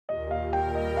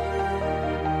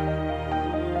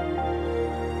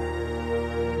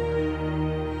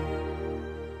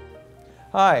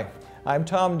Hi, I'm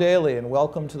Tom Daley and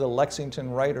welcome to the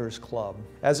Lexington Writers Club.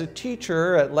 As a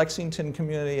teacher at Lexington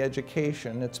Community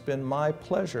Education, it's been my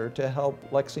pleasure to help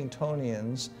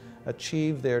Lexingtonians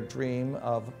achieve their dream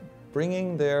of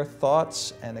bringing their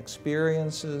thoughts and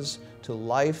experiences to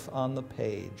life on the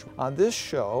page. On this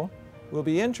show, we'll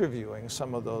be interviewing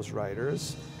some of those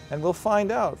writers and we'll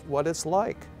find out what it's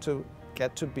like to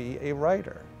get to be a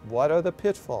writer. What are the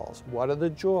pitfalls? What are the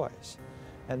joys?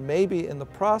 And maybe in the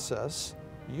process,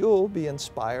 you'll be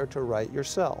inspired to write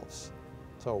yourselves.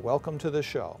 So welcome to the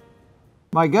show.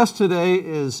 My guest today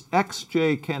is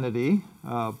X.J. Kennedy,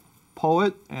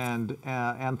 poet and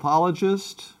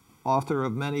anthologist, author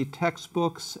of many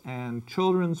textbooks and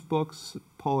children's books,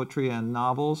 poetry and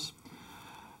novels.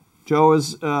 Joe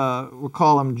is, we'll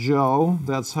call him Joe.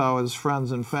 That's how his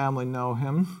friends and family know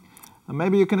him.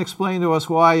 Maybe you can explain to us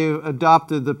why you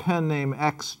adopted the pen name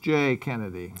X.J.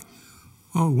 Kennedy.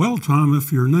 Well, Tom,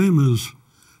 if your name is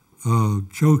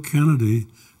Joe Kennedy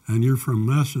and you're from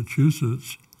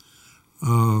Massachusetts,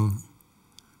 there's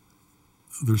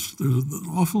an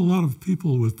awful lot of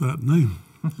people with that name.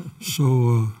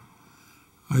 So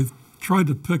I tried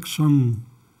to pick some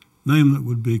name that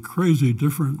would be crazy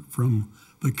different from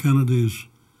the Kennedys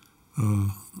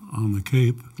on the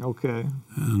Cape. Okay.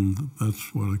 And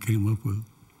that's what I came up with.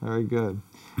 Very good.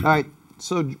 All right.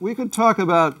 So we could talk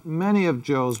about many of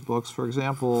Joe's books, for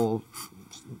example,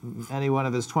 any one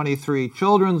of his 23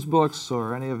 children's books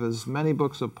or any of his many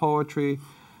books of poetry.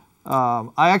 I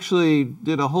actually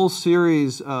did a whole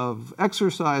series of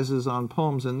exercises on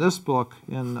poems in this book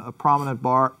in a prominent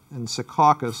bar in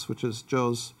Secaucus, which is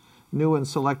Joe's new and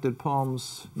selected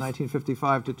poems,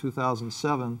 1955 to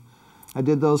 2007. I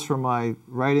did those for my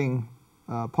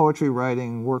poetry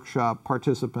writing workshop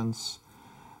participants.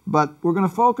 But we're going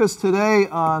to focus today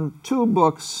on two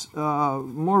books,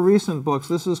 more recent books.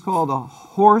 This is called A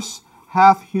Hoarse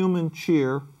Half-Human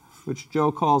Cheer, which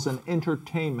Joe calls an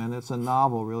entertainment. It's a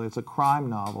novel, really. It's a crime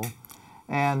novel.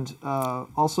 And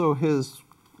also his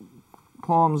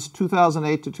poems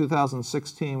 2008 to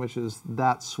 2016, which is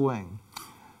That Swing.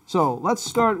 So let's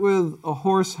start with A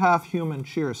Hoarse Half-Human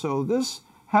Cheer. So this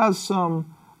has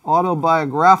some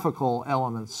autobiographical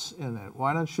elements in it.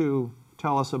 Why don't you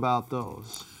tell us about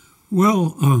those?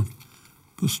 Well,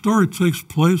 the story takes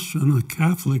place in a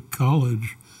Catholic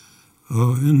college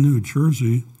in New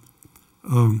Jersey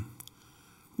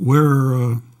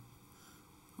where,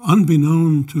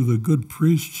 unbeknown to the good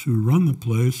priests who run the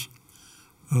place,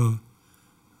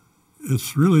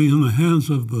 it's really in the hands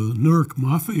of the Newark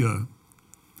Mafia.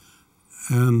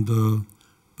 And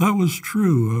that was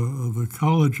true. The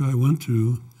college I went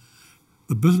to,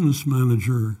 the business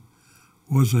manager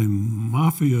was a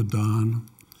mafia don.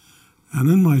 And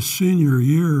in my senior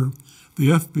year,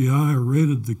 the FBI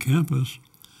raided the campus,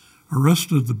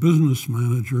 arrested the business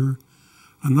manager,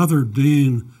 another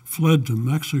dean fled to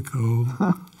Mexico,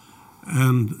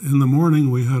 and in the morning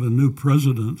we had a new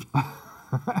president.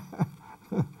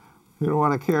 You don't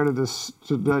want to care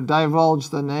to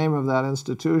divulge the name of that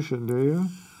institution, do you?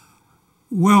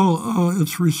 Well,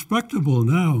 it's respectable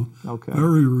now, okay.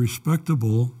 Very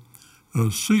respectable.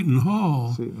 Seton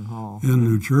Hall in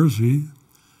New Jersey.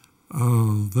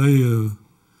 They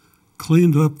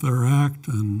cleaned up their act,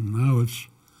 and now it's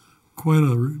quite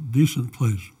a decent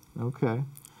place. Okay.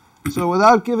 So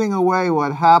without giving away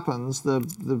what happens, the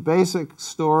basic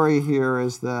story here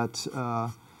is that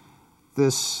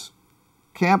this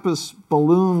campus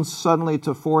balloons suddenly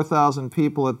to 4,000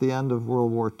 people at the end of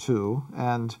World War II,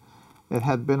 and it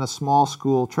had been a small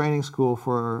school, training school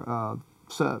for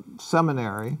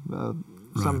seminary,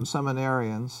 some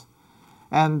seminarians.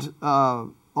 And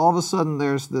all of a sudden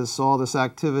there's all this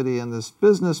activity, and this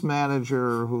business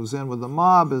manager who's in with the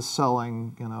mob is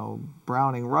selling,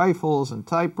 Browning rifles and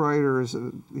typewriters.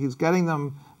 He's getting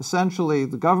them, essentially,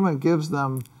 the government gives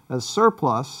them as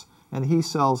surplus, and he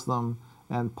sells them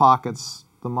and pockets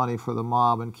the money for the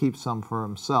mob and keeps some for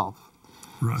himself.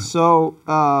 Right. So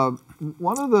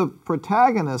one of the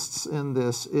protagonists in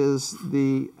this is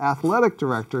the athletic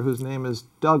director, whose name is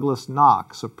Douglas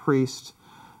Knox, a priest,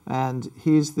 and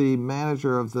he's the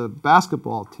manager of the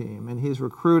basketball team, and he's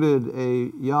recruited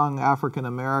a young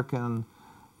African-American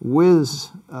whiz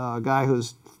guy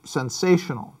who's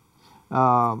sensational.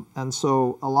 And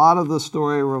so a lot of the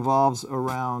story revolves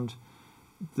around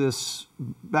this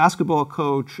basketball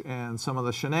coach and some of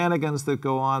the shenanigans that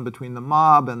go on between the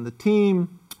mob and the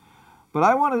team. But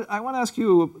I want to ask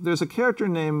you, there's a character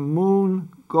named Moon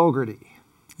Gogarty.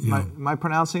 Yeah. Am I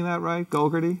pronouncing that right?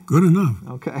 Gogarty? Good enough.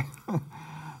 Okay.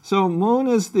 So Moon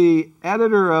is the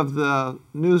editor of the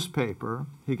newspaper.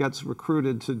 He gets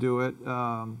recruited to do it. There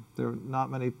are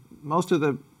not many. Most of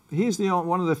the he's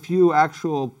one of the few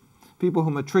actual people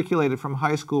who matriculated from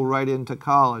high school right into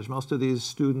college. Most of these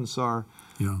students are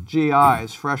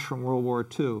GIs, fresh from World War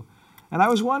II. And I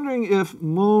was wondering if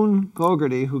Moon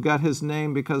Gogarty, who got his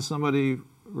name because somebody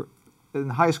in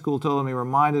high school told him he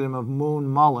reminded him of Moon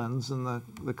Mullins in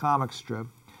the comic strip,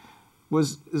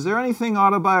 is there anything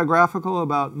autobiographical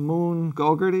about Moon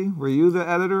Gogarty? Were you the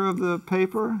editor of the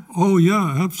paper? Oh,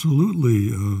 yeah,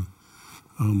 absolutely.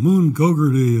 Moon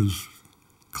Gogarty is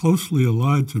closely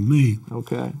allied to me.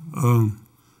 Okay.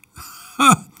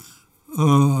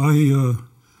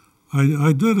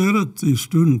 I did edit the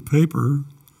student paper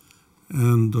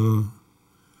and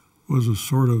was a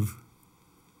sort of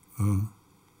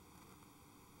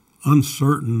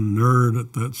uncertain nerd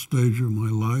at that stage of my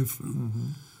life.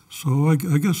 So I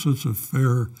guess it's a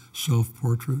fair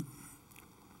self-portrait.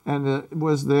 And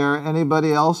was there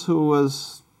anybody else who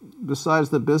was, besides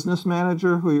the business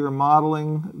manager, who you were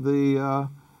modeling the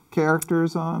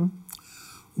characters on?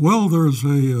 Well, there's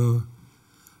a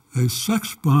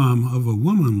sex bomb of a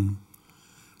woman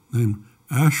named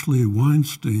Ashley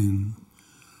Weinstein,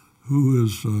 who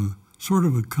is sort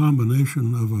of a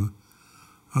combination of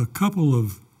a couple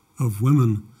of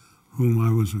women whom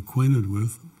I was acquainted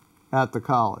with. At the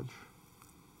college?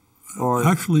 Or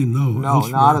actually, no. No,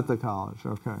 elsewhere. not at the college.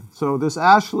 Okay. So this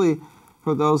Ashley,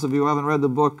 for those of you who haven't read the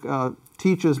book,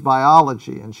 teaches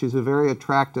biology, and she's a very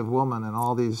attractive woman, and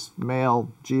all these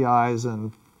male GIs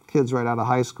and kids right out of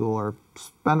high school are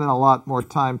spending a lot more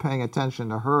time paying attention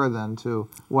to her than to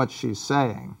what she's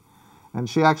saying. And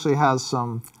she actually has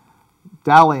some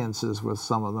dalliances with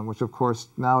some of them, which of course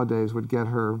nowadays would get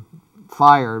her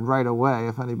fired right away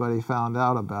if anybody found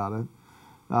out about it.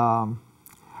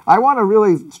 I want to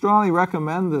really strongly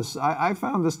recommend this. I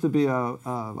found this to be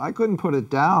I couldn't put it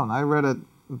down. I read it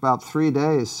about 3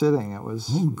 days sitting. It was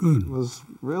good. It was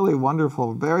really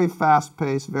wonderful. Very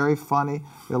fast-paced, very funny.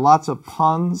 There are lots of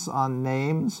puns on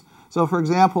names. So, for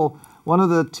example, one of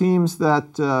the teams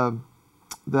that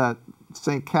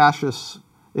St. Cassius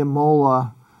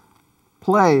Imola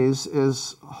plays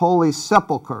is Holy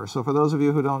Sepulchre. So, for those of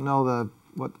you who don't know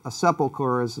what a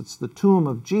sepulchre is, it's the tomb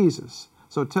of Jesus.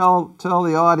 So tell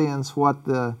the audience what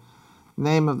the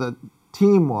name of the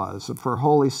team was for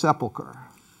Holy Sepulchre.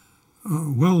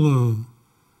 The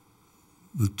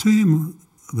team,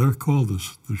 they're called the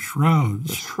Shrouds.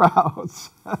 The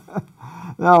Shrouds.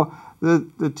 Now,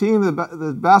 the team,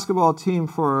 the basketball team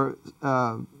for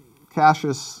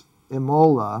Cassius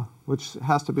Imola, which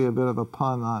has to be a bit of a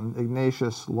pun on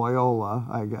Ignatius Loyola,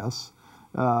 I guess.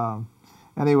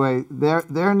 Anyway,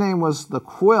 their name was the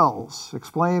Quills.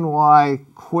 Explain why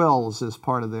Quills is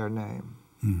part of their name.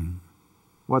 Mm-hmm.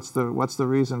 What's the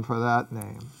reason for that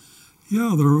name?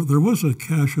 Yeah, there was a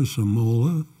Cassius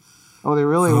Imola. Oh, there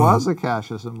really was a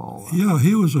Cassius Imola. Yeah,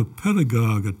 he was a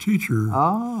pedagogue, a teacher.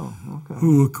 Oh, okay.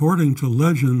 Who, according to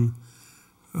legend,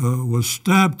 was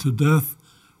stabbed to death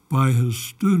by his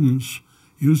students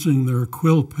using their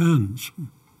quill pens.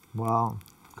 Wow.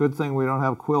 Good thing we don't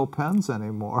have quill pens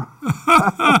anymore.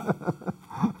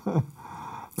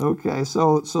 Okay,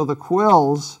 so the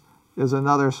Quills is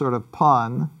another sort of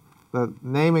pun.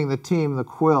 Naming the team the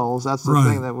Quills, that's the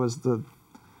thing that was the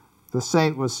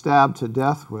saint was stabbed to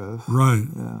death with. Right.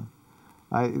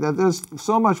 Yeah. There's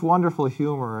so much wonderful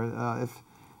humor. If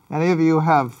any of you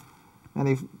have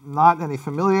not any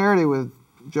familiarity with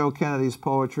Joe Kennedy's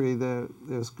poetry,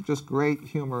 there's just great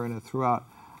humor in it throughout.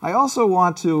 I also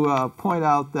want to point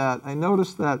out that I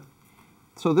noticed that,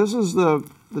 so this is the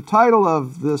title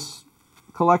of this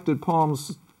collected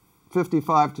poems,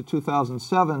 55 to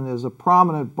 2007, is A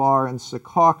Prominent Bar in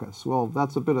Secaucus. Well,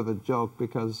 that's a bit of a joke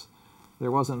because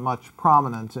there wasn't much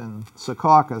prominent in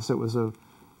Secaucus. It was a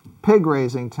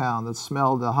pig-raising town that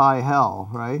smelled to high hell,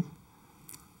 right?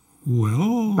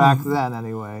 Well, back then,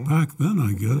 anyway. Back then,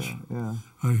 I guess. Yeah.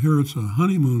 I hear it's a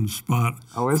honeymoon spot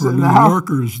for New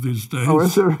Yorkers these days. Oh,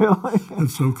 is it really?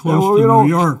 It's so close to New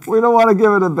York. We don't want to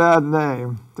give it a bad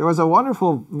name. There was a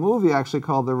wonderful movie actually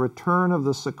called The Return of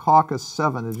the Secaucus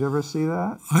Seven. Did you ever see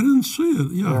that? I didn't see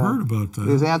it. Yeah, I heard about that.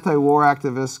 These anti-war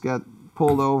activists get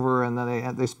pulled over and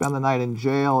then they spend the night in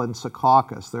jail in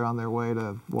Secaucus. They're on their way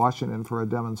to Washington for a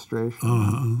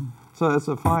demonstration. So it's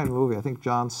a fine movie. I think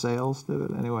John Sayles did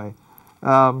it. Anyway.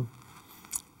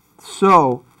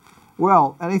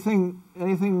 Well, anything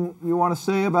you want to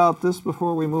say about this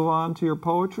before we move on to your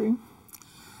poetry?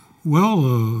 Well,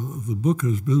 the book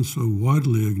has been so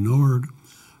widely ignored,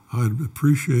 I'd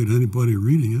appreciate anybody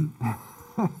reading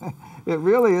it. It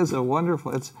really is a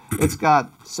wonderful, it's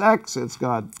got sex, it's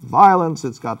got violence,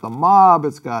 it's got the mob,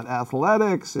 it's got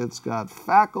athletics, it's got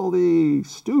faculty,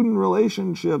 student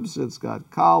relationships, it's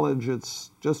got college, it's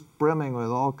just brimming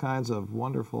with all kinds of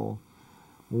wonderful,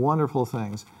 wonderful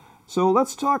things. So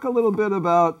let's talk a little bit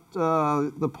about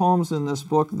the poems in this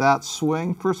book, That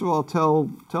Swing. First of all,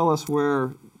 tell us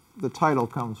where the title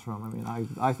comes from. I mean,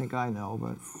 I think I know,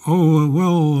 but... Oh,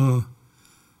 well,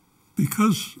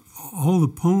 because all the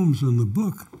poems in the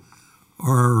book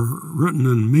are written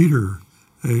in meter,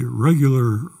 a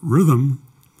regular rhythm,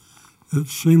 it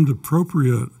seemed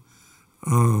appropriate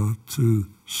to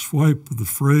swipe the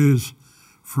phrase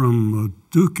from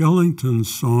Duke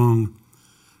Ellington's song,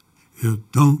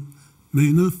 "It don't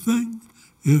mean a thing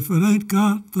if it ain't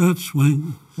got that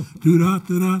swing,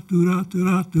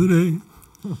 do-da-do-da-do-da-do-da-do-day."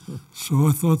 So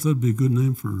I thought that'd be a good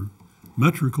name for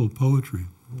metrical poetry.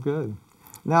 Good.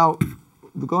 Now,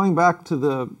 going back to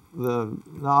the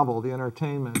novel, The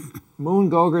Entertainment, Moon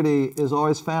Gogarty is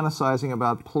always fantasizing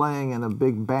about playing in a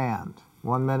big band.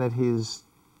 One minute he's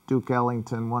Duke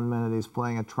Ellington, one minute he's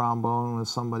playing a trombone with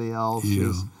somebody else.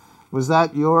 Yeah. Was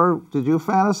that did you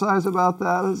fantasize about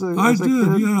that as a I as a did,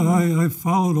 kid? yeah. I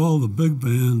followed all the big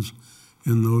bands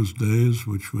in those days,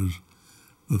 which was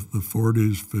the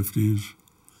 40s, 50s,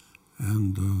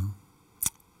 and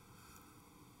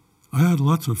I had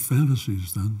lots of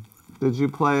fantasies then. Did you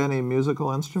play any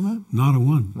musical instrument? Not a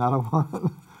one. Not a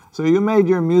one. So you made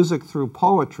your music through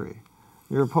poetry.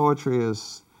 Your poetry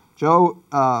is... Joe,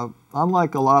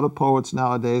 unlike a lot of poets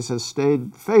nowadays, has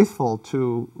stayed faithful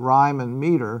to rhyme and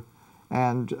meter,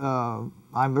 and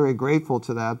I'm very grateful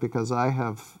to that because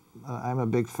I'm a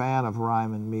big fan of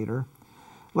rhyme and meter.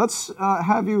 Let's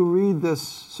have you read this.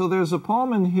 So there's a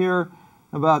poem in here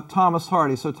about Thomas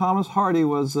Hardy. So Thomas Hardy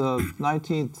was a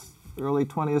 19th, early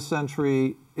 20th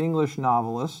century English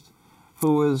novelist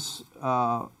who was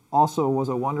also was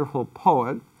a wonderful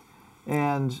poet.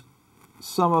 And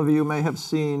some of you may have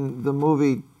seen the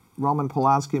movie Roman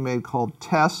Polanski made called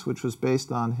Tess, which was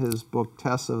based on his book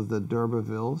Tess of the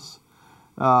D'Urbervilles.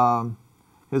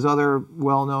 His other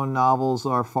well-known novels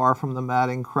are Far from the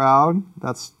Madding Crowd.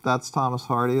 That's Thomas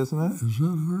Hardy, isn't it? Is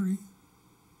that Hardy?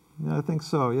 Yeah, I think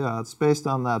so. Yeah, it's based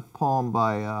on that poem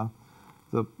by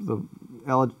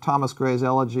Thomas Gray's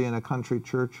Elegy in a Country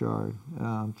Churchyard.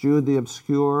 Jude the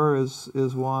Obscure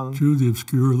is one. Jude the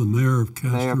Obscure, the Mayor of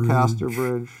Casterbridge. Mayor of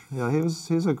Casterbridge. Yeah,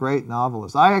 he's a great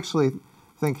novelist. I actually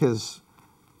think his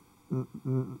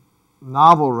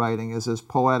novel writing is as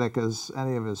poetic as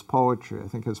any of his poetry. I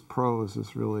think his prose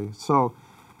is really so.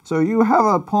 So you have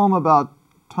a poem about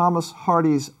Thomas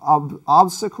Hardy's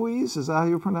obsequies. Is that how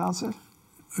you pronounce it?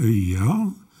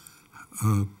 Yeah.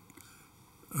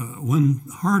 When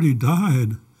Hardy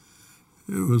died,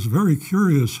 it was very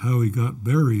curious how he got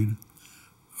buried.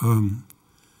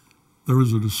 There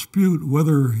was a dispute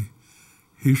whether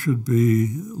he should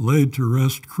be laid to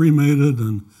rest, cremated,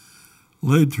 and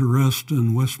laid to rest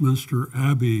in Westminster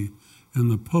Abbey in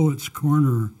the Poets'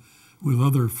 Corner with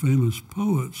other famous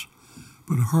poets.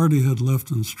 But Hardy had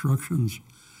left instructions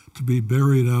to be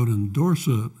buried out in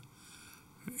Dorset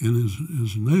in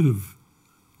his native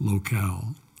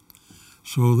locale.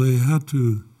 So they had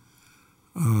to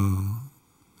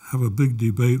have a big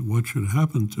debate what should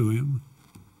happen to him.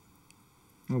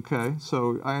 Okay,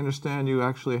 so I understand you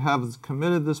actually have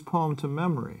committed this poem to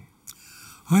memory.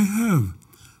 I have.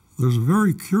 There's a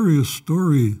very curious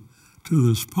story to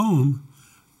this poem,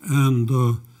 and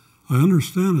I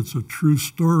understand it's a true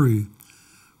story.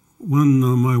 When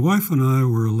my wife and I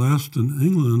were last in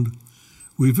England,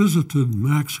 we visited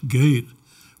Max Gate,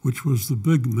 which was the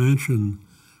big mansion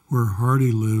where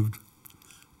Hardy lived,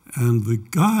 and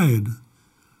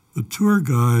the tour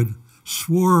guide,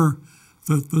 swore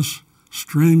that this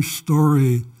strange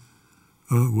story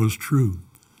was true.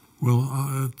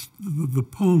 Well, the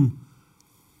poem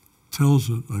tells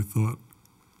it, I thought.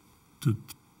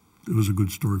 It was a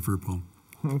good story for a poem.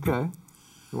 Okay.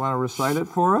 You want to recite it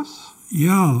for us?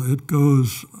 Yeah, it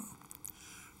goes,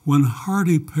 when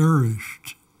Hardy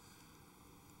perished,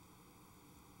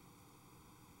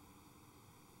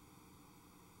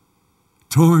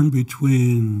 torn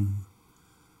between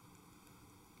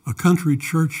a country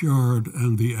churchyard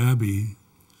and the abbey,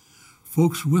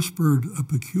 folks whispered a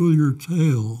peculiar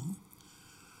tale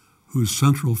whose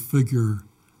central figure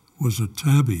was a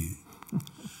tabby.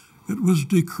 It was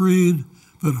decreed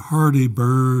that Hardy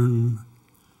burn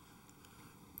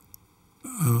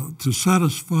to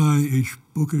satisfy each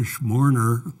bookish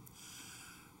mourner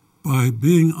by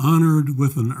being honored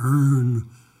with an urn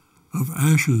of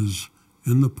ashes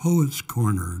in the Poets'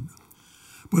 Corner.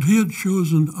 But he had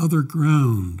chosen other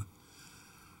ground,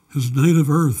 his native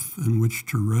earth in which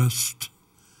to rest.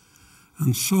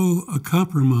 And so a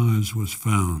compromise was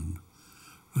found.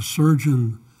 A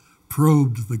surgeon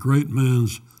probed the great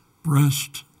man's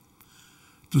breast,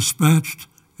 dispatched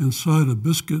inside a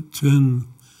biscuit tin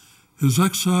his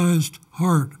excised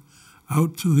heart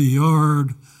out to the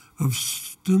yard of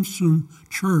Stimson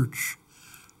Church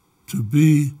to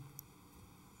be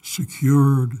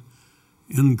secured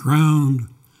in ground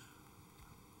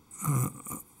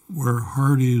where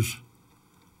Hardy's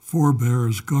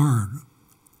forebears guard.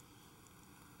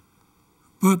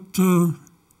 But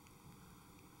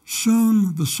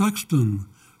soon the sexton,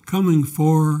 coming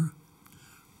for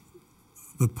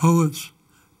the poet's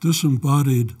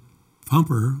disembodied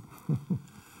pumper,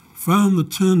 found the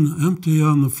tin empty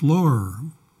on the floor,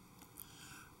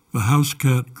 the house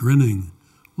cat grinning,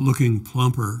 looking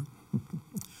plumper.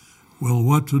 Well,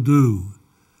 what to do?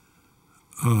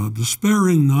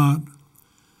 Despairing not,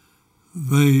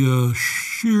 they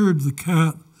sheared the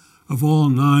cat of all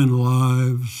 9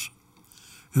 lives,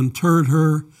 interred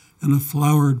her in a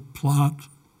flowered plot,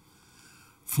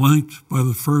 flanked by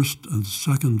the first and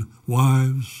second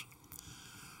wives,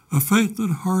 a fate that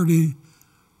Hardy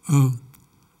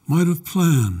might have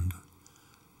planned.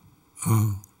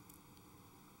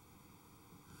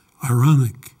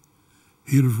 Ironic,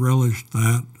 he'd have relished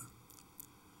that.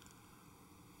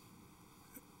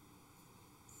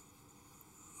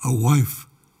 A wife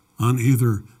on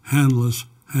either handless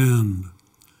hand,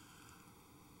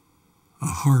 a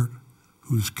heart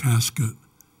whose casket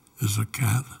is a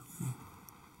cat.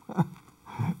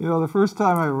 You know, the first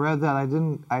time I read that, I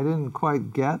didn't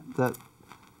quite get that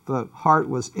the heart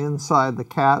was inside the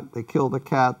cat. They kill the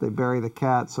cat, they bury the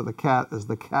cat, so the cat is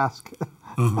the casket.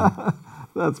 Uh-huh.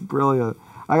 That's brilliant.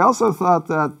 I also thought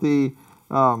that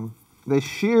they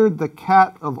sheared the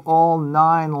cat of all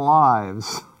 9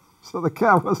 lives, so the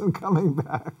cat wasn't coming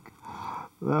back.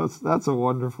 That's a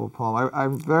wonderful poem.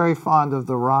 I'm very fond of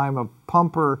the rhyme of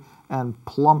pumper and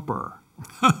plumper.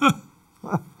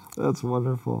 That's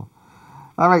wonderful.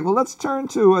 All right, well, let's turn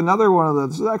to another one of the,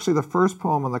 this is actually the first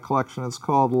poem in the collection. It's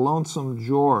called Lonesome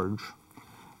George.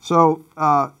 So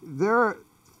there are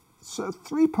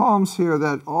 3 poems here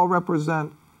that all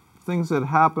represent things that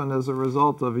happened as a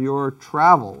result of your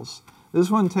travels. This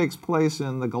one takes place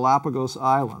in the Galapagos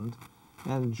Island,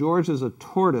 and George is a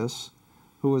tortoise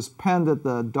who was penned at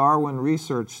the Darwin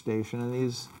Research Station,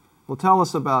 and well, tell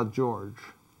us about George.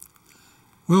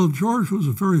 Well, George was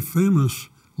a very famous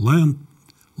land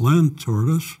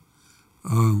tortoise.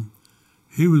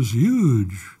 He was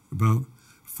huge, about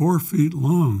 4 feet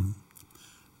long,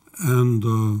 and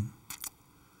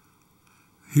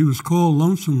he was called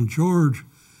Lonesome George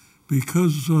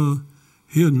because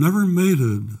he had never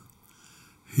mated.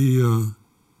 He was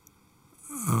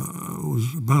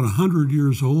about 100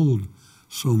 years old,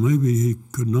 so maybe he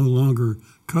could no longer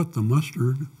cut the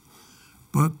mustard.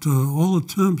 But all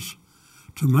attempts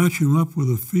to match him up with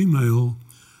a female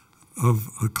of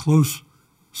a close,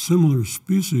 similar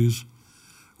species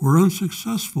were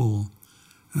unsuccessful,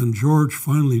 and George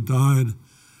finally died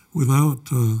without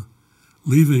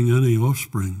leaving any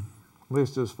offspring. At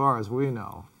least as far as we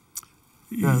know.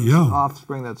 Yeah.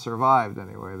 Offspring that survived,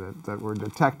 anyway, that were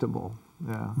detectable.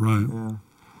 Yeah. Right. Yeah.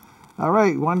 All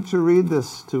right, why don't you read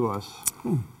this to us?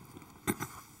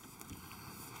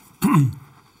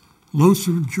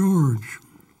 Lonesome George.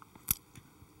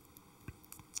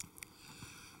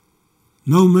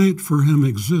 No mate for him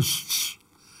exists,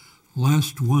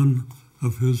 last one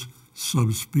of his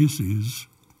subspecies.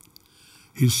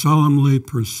 He solemnly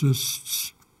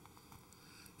persists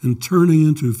in turning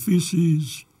into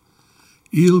feces,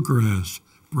 eelgrass,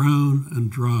 brown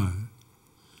and dry,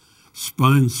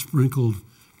 spine-sprinkled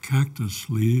cactus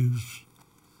leaves,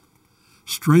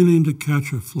 straining to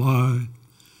catch a fly,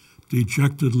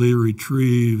 dejectedly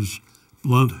retrieves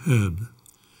blunt head,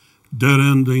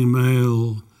 dead-ending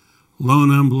male,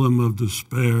 lone emblem of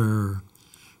despair.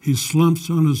 He slumps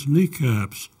on his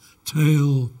kneecaps,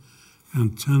 tail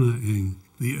antennaing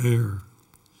the air.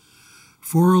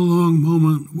 For a long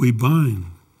moment we bind,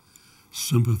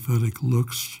 sympathetic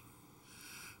looks.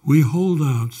 We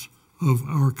holdouts of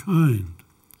our kind,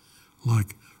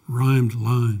 like rhymed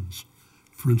lines,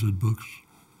 printed books.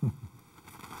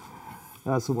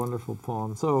 That's a wonderful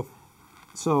poem. So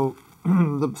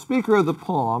the speaker of the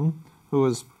poem, who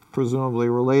is presumably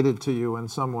related to you in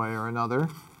some way or another,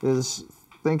 is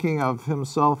thinking of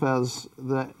himself as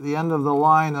the end of the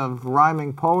line of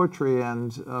rhyming poetry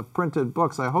and printed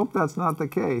books. I hope that's not the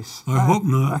case. I hope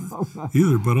not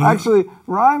either. But actually,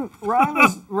 rhyme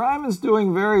is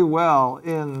doing very well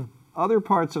in other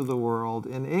parts of the world,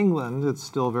 in England, it's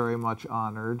still very much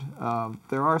honored.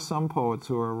 There are some poets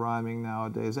who are rhyming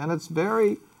nowadays, and it's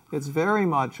very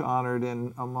much honored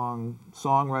among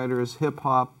songwriters, hip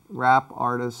hop, rap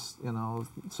artists.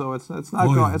 So it's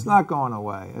not going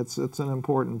away. It's an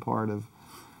important part of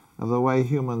the way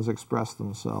humans express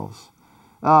themselves.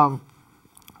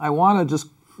 I want to just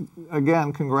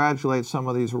again congratulate some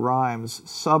of these rhymes: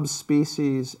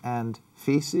 subspecies and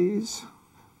feces,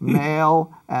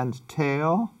 male and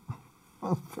tail.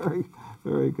 Very,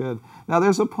 very good. Now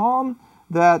there's a poem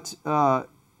that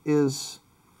is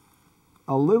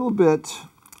a little bit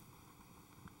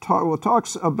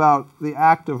talks about the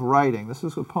act of writing. This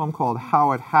is a poem called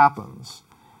 "How It Happens,"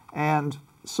 and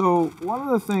so one of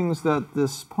the things that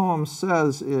this poem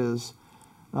says is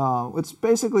it's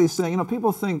basically saying,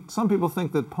 some people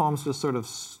think that poems just sort of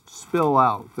spill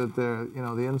out, that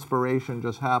the inspiration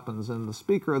just happens, and the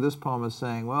speaker of this poem is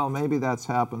saying, well, maybe that's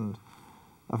happened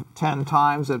 10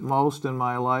 times at most in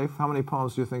my life. How many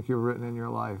poems do you think you've written in your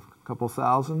life? A couple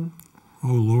thousand?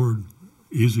 Oh, Lord,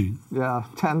 easy. Yeah,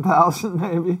 10,000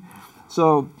 maybe.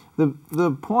 So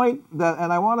the point that,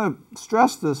 and I want to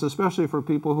stress this, especially for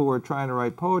people who are trying to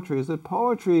write poetry, is that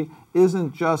poetry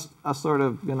isn't just a sort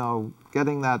of,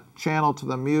 getting that channel to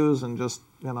the muse and just,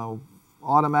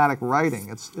 automatic writing.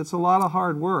 It's a lot of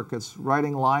hard work. It's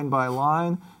writing line by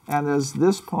line, and as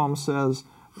this poem says,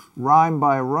 rhyme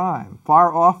by rhyme.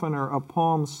 Far oftener a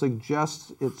poem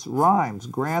suggests its rhymes,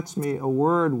 grants me a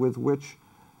word with which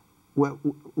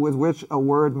a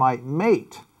word might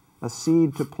mate, a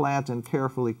seed to plant and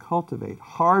carefully cultivate.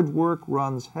 Hard work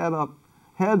runs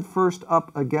head first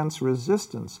up against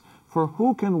resistance, for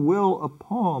who can will a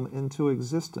poem into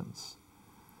existence?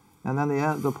 And then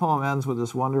the poem ends with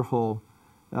this wonderful,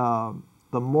 the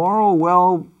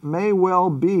moral may well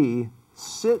be,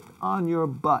 sit on your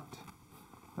butt.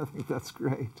 I think that's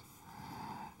great.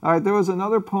 All right, there was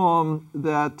another poem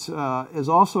that is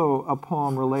also a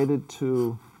poem related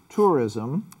to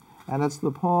tourism, and it's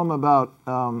the poem about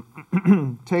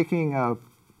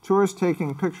tourists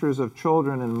taking pictures of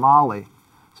children in Mali.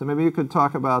 So maybe you could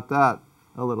talk about that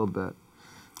a little bit.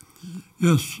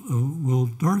 Yes, well,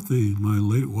 Dorothy, my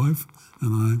late wife,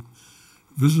 and I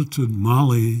visited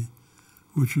Mali,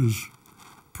 which is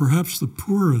perhaps the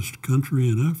poorest country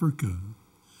in Africa.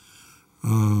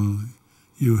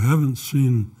 You haven't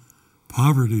seen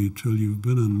poverty till you've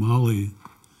been in Mali,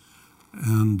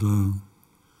 and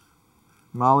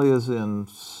Mali is in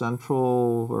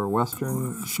Central or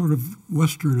Western? Sort of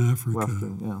Western Africa.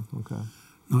 Western, yeah, okay.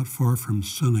 Not far from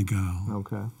Senegal.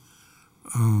 Okay.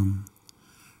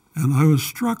 And I was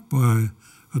struck by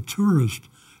a tourist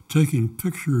taking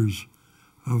pictures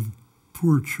of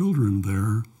poor children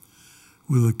there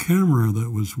with a camera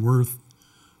that was worth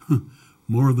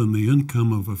more than the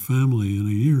income of a family in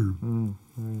a year.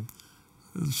 Right.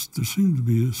 There seemed to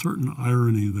be a certain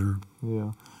irony there.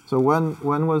 Yeah. So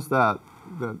when was that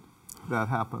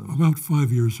happened? About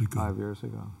 5 years ago. 5 years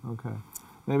ago. Okay.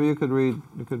 Maybe you could read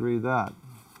that.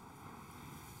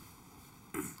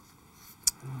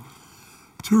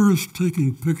 Tourists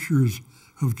taking pictures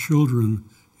of children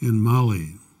in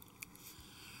Mali.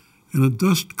 In a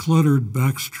dust-cluttered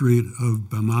back street of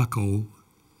Bamako,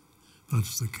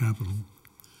 that's the capital,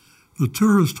 the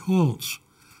tourist halts,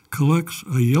 collects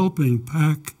a yelping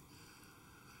pack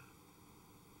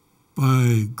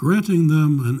by granting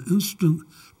them an instant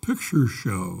picture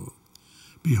show.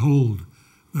 Behold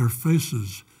their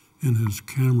faces in his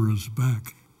camera's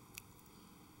back.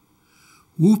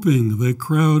 Whooping, they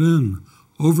crowd in,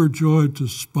 overjoyed to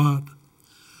spot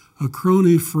a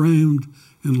crony framed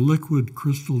in liquid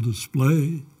crystal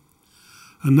display,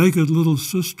 a naked little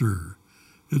sister.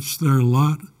 It's their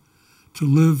lot to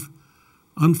live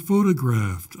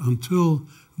unphotographed until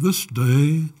this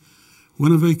day,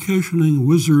 when a vacationing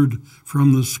wizard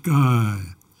from the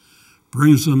sky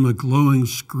brings them a glowing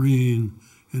screen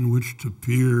in which to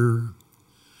peer,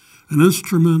 an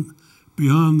instrument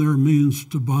beyond their means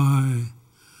to buy,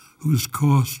 whose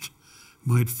cost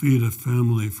might feed a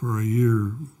family for a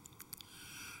year.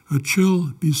 A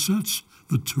chill besets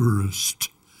the tourist.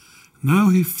 Now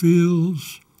he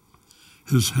feels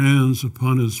his hands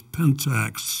upon his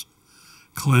pentax,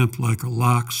 clamped like a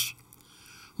locks,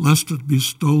 lest it be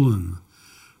stolen.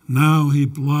 Now he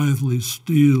blithely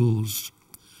steals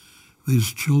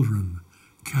these children,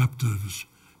 captives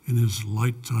in his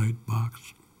light-tight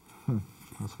box.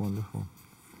 That's wonderful.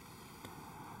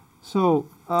 So,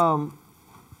 got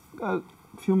a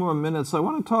few more minutes. I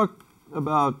want to talk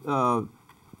about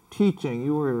teaching.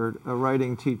 You were a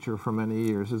writing teacher for many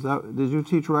years. Did you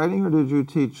teach writing or did you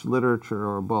teach literature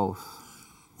or both?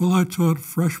 Well, I taught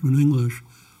freshman English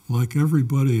like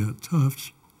everybody at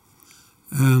Tufts.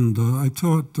 And I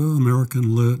taught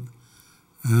American Lit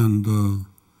and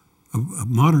a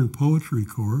modern poetry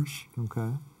course.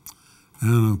 Okay.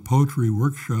 And a poetry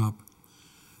workshop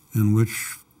in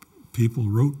which people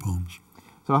wrote poems.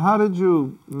 So how did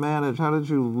you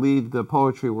lead the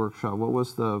poetry workshop? What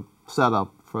was the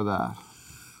setup for that?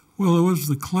 Well, it was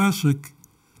the classic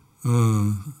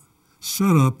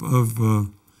setup of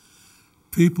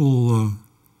people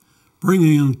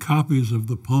bringing in copies of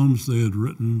the poems they had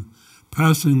written,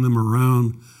 passing them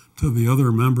around to the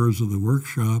other members of the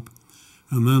workshop,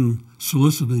 and then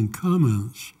soliciting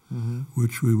comments,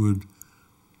 which we would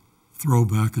throw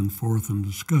back and forth and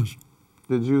discuss.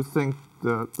 Did you think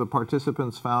the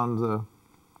participants found the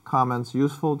comments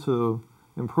useful to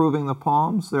improving the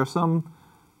poems? There are some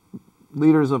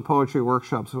leaders of poetry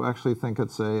workshops who actually think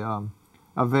it's a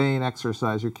vain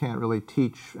exercise. You can't really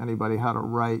teach anybody how to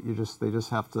write. They just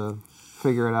have to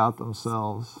figure it out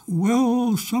themselves.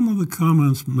 Well, some of the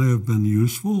comments may have been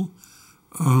useful.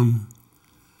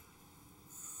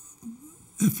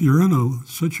 If you're in a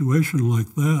situation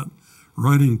like that,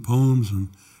 writing poems and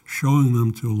showing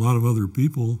them to a lot of other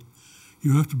people,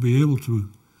 you have to be able to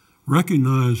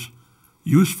recognize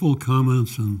useful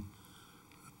comments and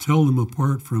tell them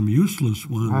apart from useless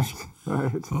ones.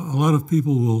 Right. A lot of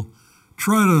people will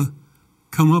try to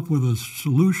come up with a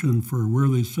solution for where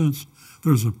they sense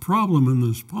there's a problem in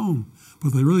this poem,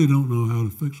 but they really don't know how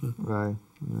to fix it. Right.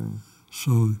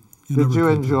 So did you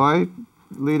enjoy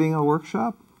leading a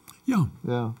workshop? Yeah.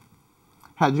 Yeah.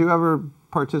 Had you ever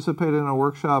participated in a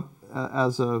workshop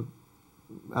as a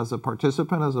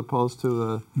participant as opposed to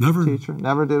the teacher?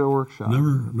 Never did a workshop?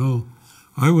 Never, no.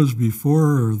 I was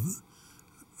before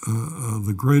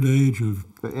the great age of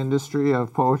the industry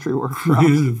of poetry workshops.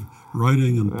 Creative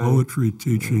writing and poetry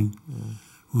teaching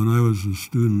when I was a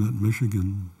student at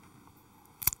Michigan.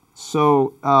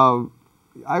 So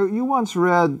you once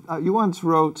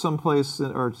wrote someplace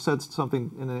or said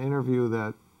something in an interview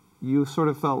that you sort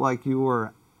of felt like you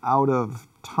were out of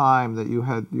time, that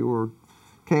you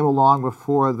came along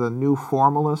before the new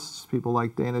formalists, people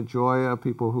like Dana Gioia,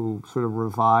 people who sort of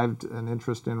revived an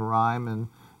interest in rhyme and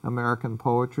American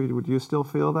poetry. Would you still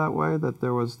feel that way,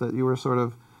 that you were sort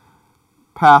of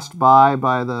passed by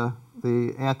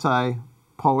the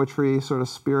anti-poetry sort of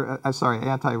spirit,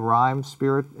 anti-rhyme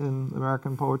spirit in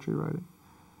American poetry writing?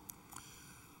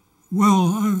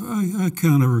 Well, I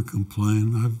can't ever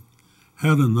complain. I've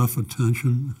had enough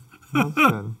attention. That's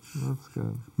good. That's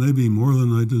good. Maybe more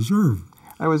than I deserve.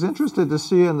 I was interested to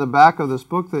see in the back of this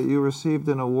book that you received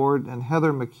an award, and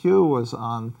Heather McHugh was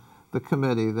on the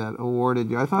committee that awarded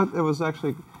you. I thought it was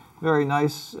actually a very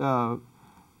nice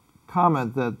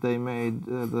comment that they made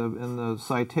in the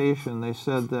citation. They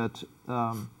said that,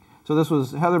 so this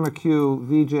was Heather McHugh,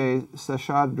 Vijay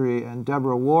Seshadri, and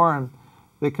Deborah Warren.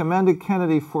 They commended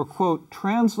Kennedy for, quote,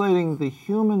 translating the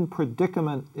human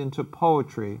predicament into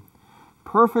poetry,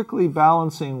 perfectly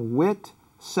balancing wit,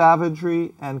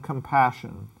 savagery, and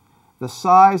compassion. The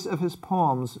size of his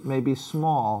poems may be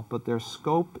small, but their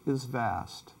scope is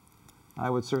vast.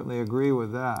 I would certainly agree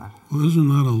with that. Well, isn't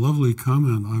that a lovely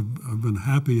comment? I've been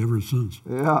happy ever since.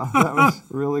 Yeah, that was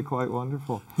really quite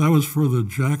wonderful. That was for the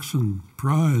Jackson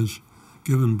Prize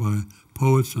given by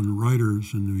poets and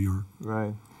writers in New York.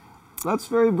 Right. Let's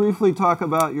very briefly talk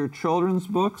about your children's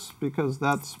books, because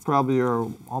that's probably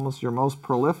almost your most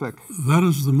prolific. That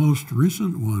is the most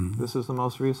recent one. This is the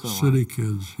most recent one. City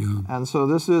Kids, yeah. And so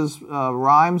this is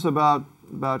rhymes about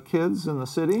kids in the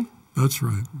city? That's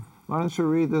right. Why don't you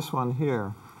read this one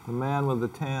here, The Man with the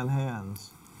Tan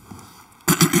Hands.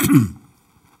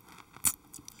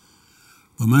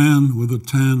 The man with the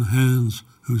tan hands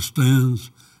who stands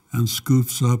and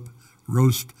scoops up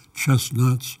roast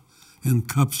chestnuts in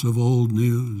cups of old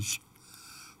news,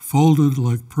 folded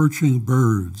like perching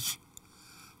birds,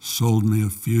 sold me a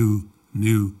few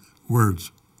new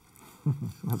words.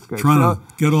 That's great. Trying to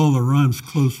get all the rhymes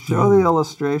close to Show the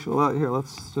illustration. Well, here,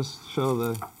 let's just show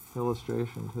the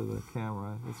illustration to the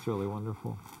camera. It's really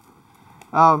wonderful.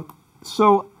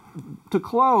 So to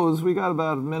close, we got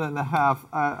about a minute and a half.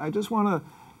 I just want to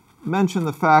mention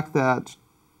the fact that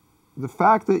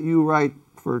you write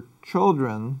for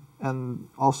children and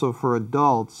also for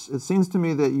adults, it seems to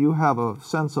me that you have a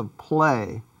sense of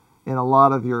play in a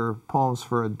lot of your poems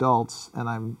for adults, and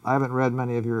I haven't read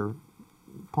many of your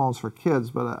poems for kids,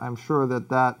 but I'm sure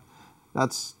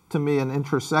that's to me an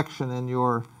intersection in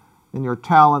your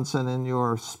talents and in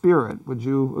your spirit. Would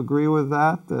you agree with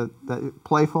that? That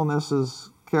playfulness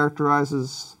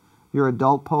characterizes your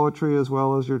adult poetry as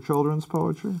well as your children's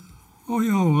poetry? Oh,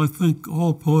 yeah, well, I think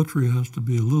all poetry has to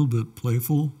be a little bit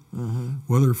playful,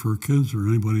 whether for kids or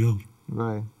anybody else.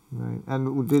 Right, right.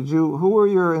 And who were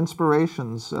your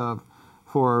inspirations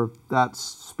for that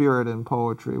spirit in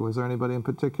poetry? Was there anybody in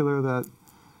particular that?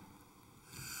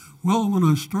 Well, when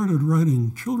I started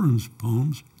writing children's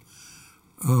poems,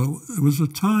 it was a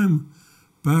time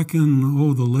back in,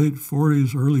 the late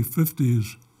 40s, early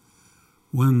 50s,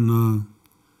 when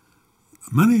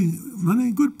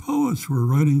many good poets were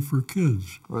writing for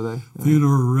kids. Were they? Yeah.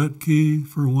 Theodore Retke,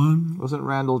 for one. Wasn't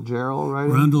Randall Jarrell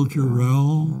writing? Randall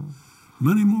Jarrell. Yeah.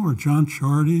 Many more. John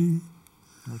Chardy.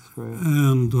 That's great.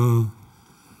 And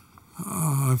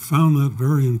I found that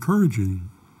very encouraging.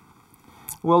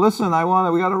 Well, listen, we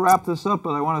got to wrap this up,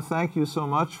 but I want to thank you so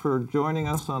much for joining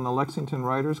us on the Lexington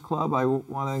Writers Club. I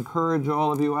want to encourage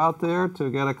all of you out there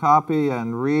to get a copy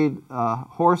and read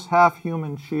Hoarse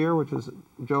Half-Human Cheer, which is,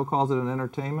 Joe calls it an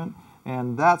entertainment,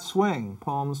 and That Swing,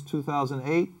 Poems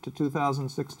 2008 to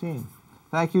 2016.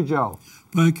 Thank you, Joe.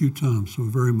 Thank you, Tom, so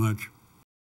very much.